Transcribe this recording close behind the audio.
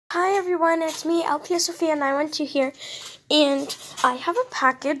Hi everyone, it's me, LPS Sophia 912 here, and I have a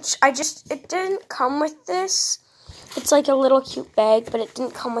package. It didn't come with this. It's like a little cute bag, but it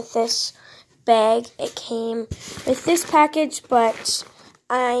didn't come with this bag. It came with this package, but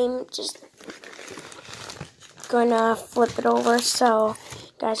I'm just gonna flip it over so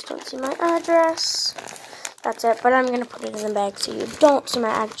you guys don't see my address. That's it, but I'm gonna put it in the bag so you don't see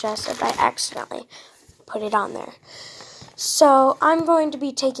my address if I accidentally put it on there. So I'm going to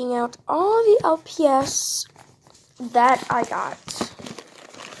be taking out all the LPS that I got.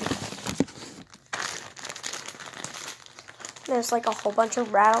 There's like a whole bunch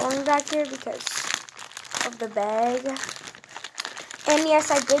of rattling back here because of the bag. And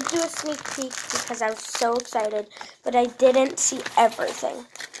yes, I did do a sneak peek because I was so excited, but I didn't see everything.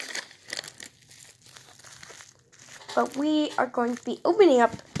 But we are going to be opening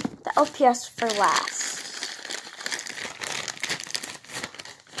up the LPS for last.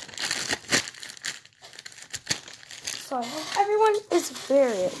 So I hope everyone is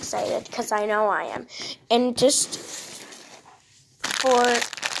very excited because I know I am. And just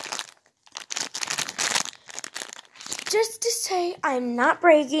to say, I'm not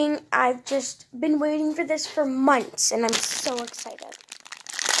bragging. I've just been waiting for this for months, and I'm so excited.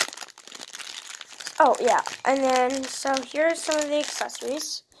 Oh, yeah. And then, so here's some of the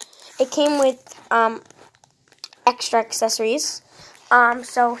accessories. It came with extra accessories.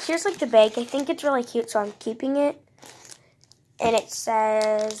 So here's like the bag. I think it's really cute, so I'm keeping it. And it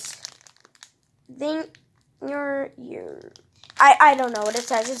says, I don't know what it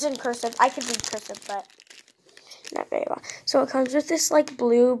says. It's in cursive. I could read cursive, but not very well. So it comes with this like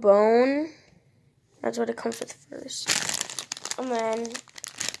blue bone. That's what it comes with first. And then,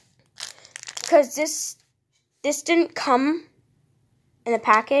 because this didn't come in the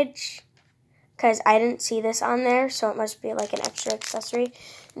package, because I didn't see this on there, so it must be like an extra accessory.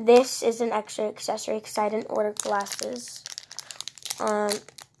 This is an extra accessory because I didn't order glasses.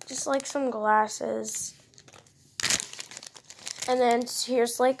 Just like some glasses. And then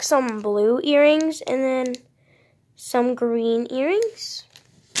here's like some blue earrings and then some green earrings.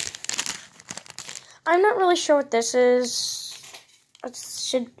 I'm not really sure what this is.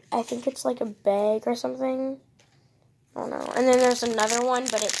 I think it's like a bag or something. I don't know. And then there's another one,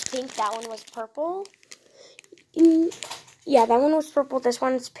 but it's pink. That one was purple. Yeah, that one was purple. This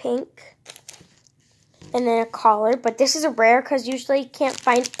one's pink. And then a collar, but this is a rare because usually you can't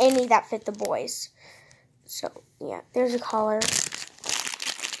find any that fit the boys. So, yeah, there's a collar.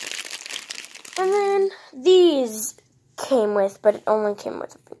 And then these came with, but it only came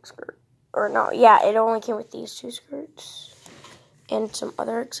with a pink skirt. Or no, yeah, it only came with these two skirts. And some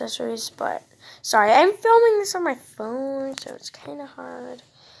other accessories, but sorry, I'm filming this on my phone, so it's kind of hard.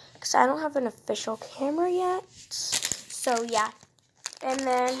 Because I don't have an official camera yet. So, yeah. And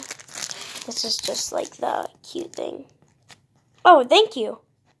then this is just like the cute thing. Oh, thank you.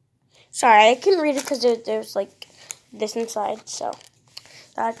 Sorry, I couldn't read it because there's like this inside. So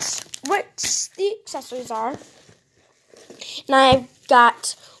that's what the accessories are. And I've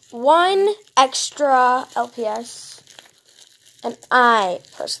got one extra LPS. And I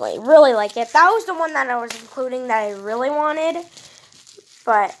personally really like it. That was the one that I was including that I really wanted.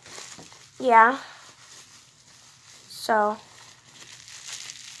 But, yeah. So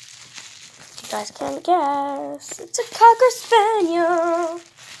you guys can't guess. It's a Cocker Spaniel.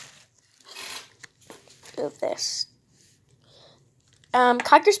 Move this.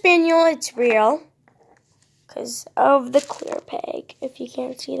 Cocker Spaniel, it's real. Because of the clear peg. If you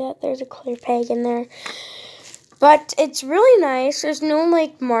can't see that, there's a clear peg in there. But it's really nice. There's no,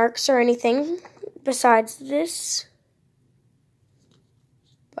 like, marks or anything besides this.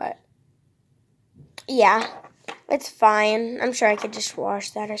 But, yeah. It's fine. I'm sure I could just wash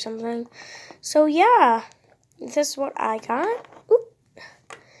that or something. So, yeah. This is what I got. Oop.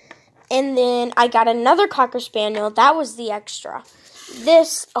 And then I got another Cocker Spaniel. That was the extra.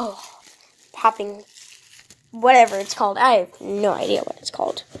 This, popping, whatever it's called. I have no idea what it's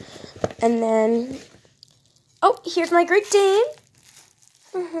called. And then, here's my Great Dane.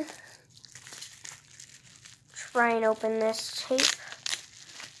 Try and open this tape.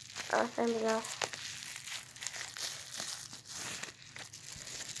 Oh, there we go.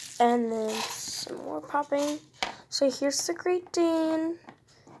 And then some more popping. So here's the Great Dane.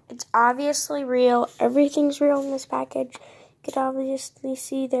 It's obviously real. Everything's real in this package. You could obviously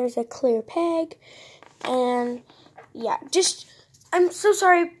see there's a clear peg. And yeah, I'm so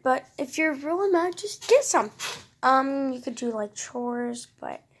sorry, but if you're really mad, just get some. You could do like chores,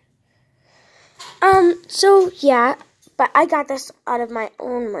 but so yeah, but I got this out of my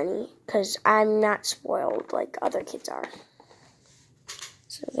own money because I'm not spoiled like other kids are.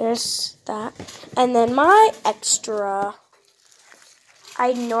 So So there's that. And then my extra. I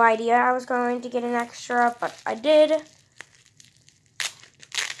had no idea I was going to get an extra, but I did.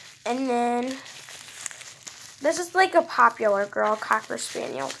 And then this is like a popular girl Cocker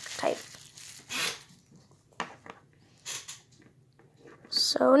Spaniel type.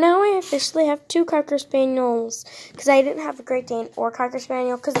 So now I officially have 2 Cocker Spaniels because I didn't have a Great Dane or Cocker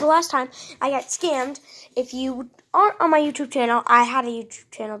Spaniel because the last time I got scammed, if you aren't on my YouTube channel, I had a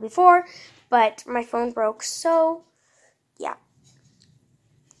YouTube channel before, but my phone broke, so yeah.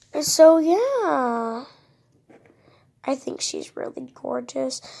 So yeah, I think she's really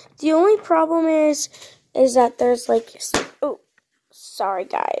gorgeous. The only problem is that there's like, oh, sorry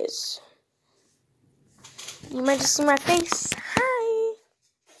guys. You might just see my face. Hi.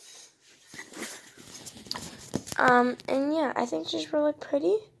 And yeah, I think she's really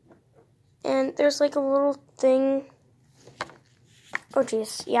pretty. And there's like a little thing. Oh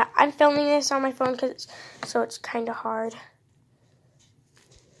geez, yeah, I'm filming this on my phone so it's kind of hard.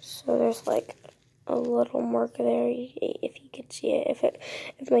 So there's like a little mark there, if you can see it.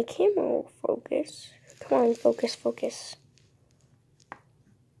 If my camera will focus. Come on, focus.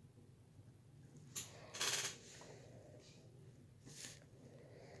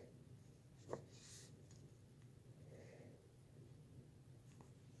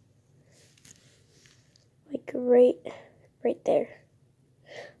 Like right there.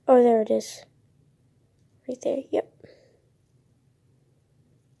 Oh, there it is. Right there, yep.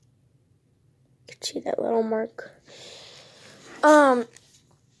 You can see that little mark.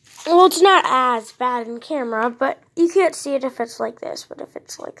 Well, it's not as bad in camera, but you can't see it if it's like this. But if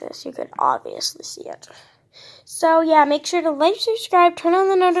it's like this, you could obviously see it. So, yeah, make sure to like, subscribe, turn on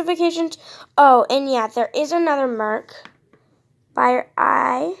the notifications. Oh, and yeah, there is another mark by your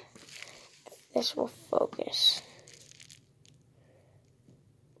eye. This will focus.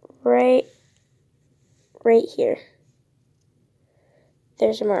 Right here.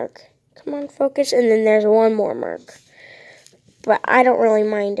 There's a mark. Come on, focus. And then there's one more mark. But I don't really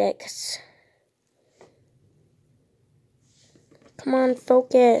mind it, 'cause come on,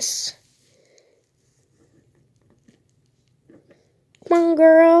 focus. Come on,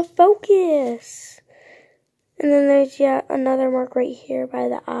 girl, focus. And then there's yet another mark right here by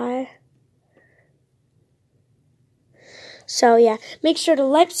the eye. So, yeah, make sure to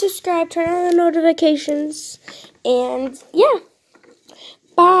like, subscribe, turn on the notifications, and, yeah,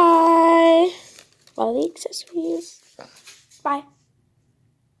 bye. All the accessories. Bye.